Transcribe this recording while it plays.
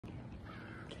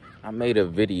I made a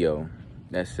video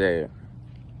that said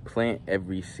plant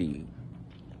every seed,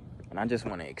 and I just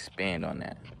want to expand on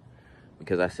that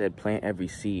because I said plant every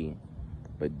seed,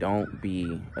 but don't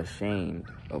be ashamed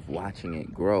of watching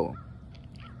it grow.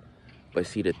 But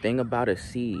see, the thing about a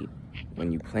seed,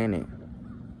 when you plant it,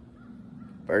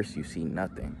 first you see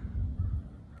nothing.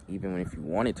 Even if you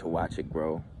wanted to watch it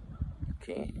grow, you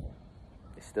can't.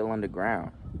 It's still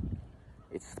underground.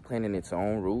 It's planting its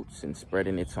own roots and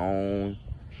spreading its own,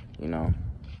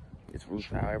 its roots,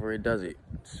 however it does it.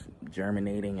 It's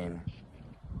germinating and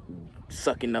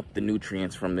sucking up the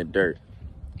nutrients from the dirt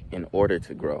in order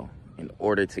to grow, in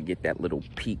order to get that little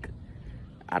peak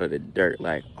out of the dirt.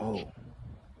 Like, oh,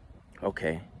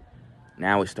 okay,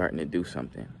 now it's starting to do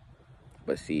something.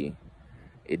 But see,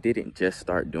 it didn't just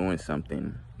start doing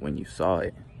something when you saw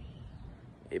it.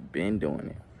 It been doing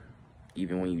it,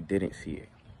 even when you didn't see it.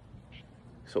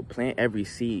 So plant every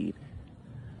seed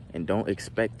and don't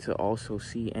expect to also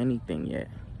see anything yet.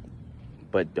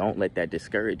 But don't let that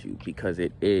discourage you because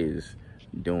it is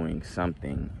doing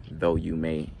something, though you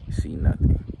may see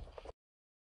nothing.